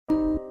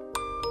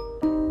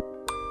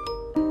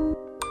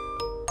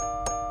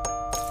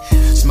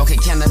Smoking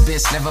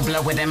cannabis, never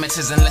blow with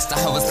amateurs unless the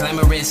hoe is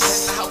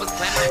glamorous.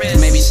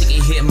 Maybe she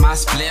can hit my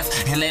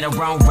spliff and later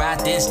on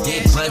ride this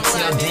dick. But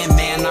till then,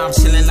 man, I'm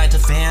chillin' like the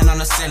fan on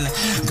the ceiling.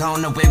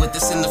 Going away with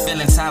this in the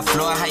feeling. Top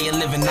floor, how you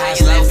living?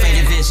 Nice, low,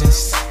 faded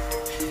visions.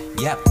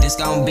 Yep, this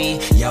gon' be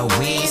your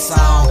weed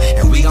song.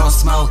 And we gon'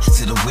 smoke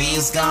till the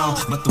weed's gone.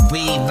 But the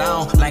weed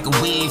long like a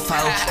weed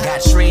hoe.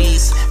 Got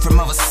trees from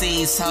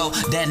overseas, ho.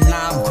 That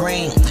lime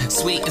green,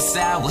 sweet and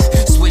sour.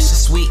 Swish the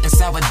sweet and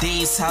sour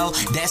D's, ho.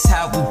 That's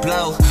how we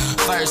blow.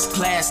 First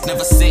class,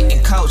 never sit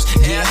and coach.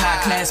 Get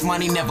high class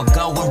money, never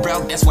going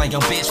broke. That's why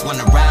your bitch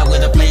wanna ride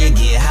with a player,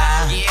 get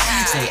high.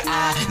 Say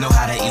I know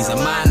how to ease her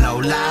mind, no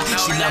lie.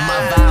 She love my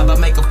vibe, I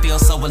make her feel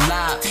so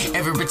alive.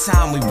 Every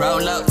time we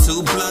roll up,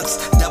 2 blunts,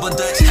 double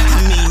dutch.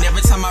 I mean,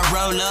 every time I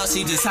roll up,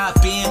 she just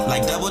hop in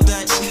like double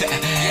dutch.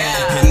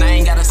 And I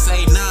ain't gotta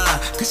say none,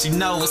 cause she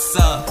know what's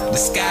up. The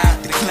sky,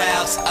 the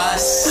clouds,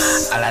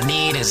 us. All I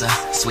need is a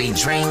sweet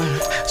dream.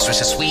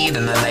 Switch a sweet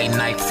and a late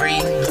night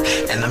free.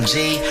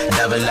 NMG,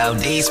 double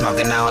OD,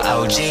 smoking on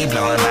OG,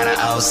 blowing by the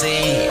OZ.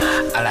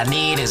 All I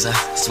need is a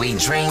sweet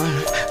dream.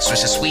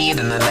 Switch a sweet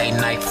and a late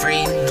night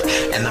free.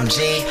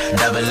 NMG,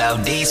 double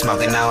OD,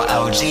 smoking on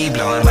OG,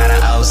 blowing by the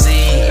OZ.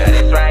 Now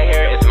this right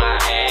here is my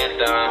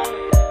anthem.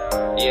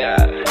 Yeah,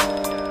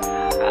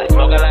 I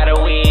smoke a lot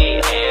of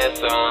weed and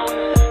some.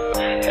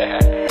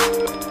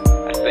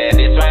 I said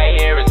this right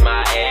here is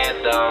my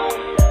anthem.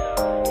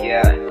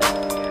 Yeah,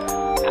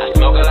 I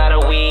smoke a lot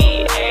of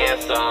weed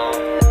and some.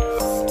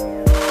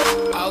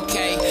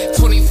 Okay,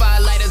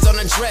 25 lighters on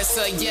the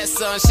dresser, yes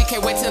son. She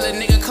can't wait till a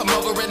nigga come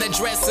over in the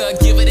dresser.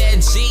 Give her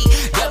that G,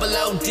 double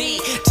OD,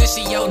 till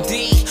she OD,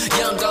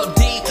 young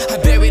OD. I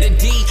bury the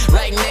D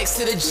right next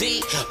to the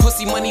G.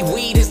 Pussy, money,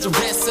 weed is the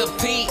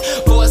recipe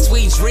for a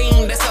sweet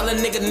dream. That's all a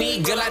nigga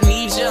need, girl. I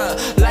need ya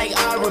like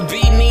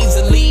R&B needs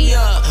a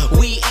Leah.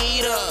 We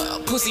eat her,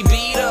 pussy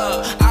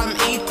beater. I'm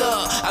ether.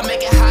 I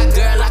make it hot,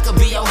 girl. I could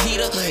be your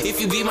heater.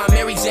 If you be my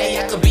Mary J,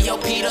 I could be your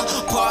Peter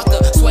Parker.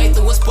 Sway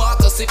through a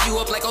sparkler, sip you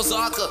up like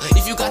Ozarka.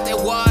 If you got that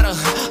water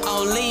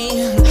on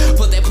lean,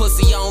 put that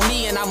pussy on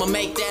me and I'ma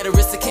make that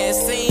aristocrat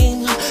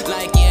sing.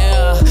 Like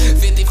yeah,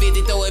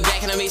 50-50, throw it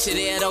back and I meet you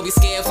there. Don't be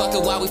scared, fuck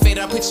it while we fade.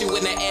 I'll put you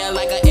in the air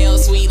like a L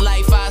Sweet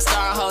Life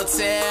 5-star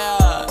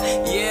hotel.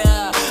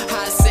 Yeah,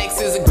 high sex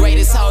is the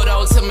greatest. Hold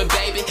on to me,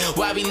 baby.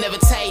 Why we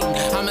levitating?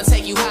 I'ma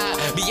take you high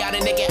beyond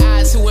the naked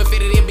eyes, to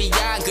infinity and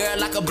beyond.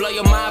 Girl, I could blow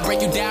your mind,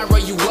 break you down, roll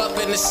you up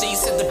in the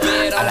sheets, hit the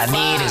bed on all I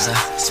fire. need is a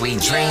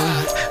sweet dream.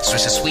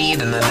 Switch a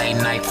sweet and a late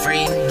night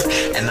free.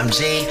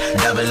 NMG,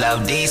 double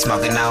OD,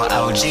 smoking on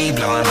OG,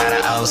 blowing by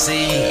the OZ.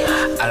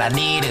 All I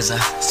need is a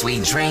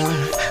sweet dream.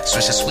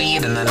 Switch a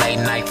sweet and a late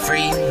night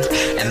free.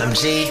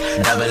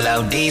 NMG, double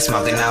OD,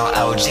 smoking on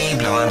OG,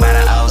 blowing by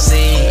the OZ.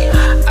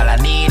 All I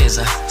need is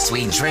a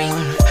sweet dream.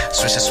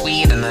 Switch a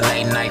sweet and a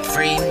late night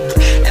free.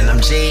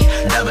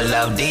 NMG, double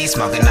OD,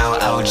 smoking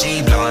on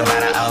OG, blowing by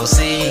the OZ.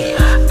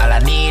 All I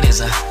need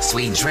is a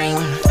sweet dream.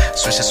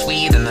 Switch a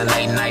sweet and a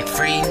late night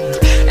free.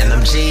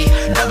 NMG,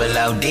 double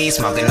OD,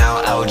 smoking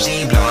on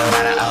OG, blowing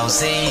by the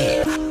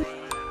OZ.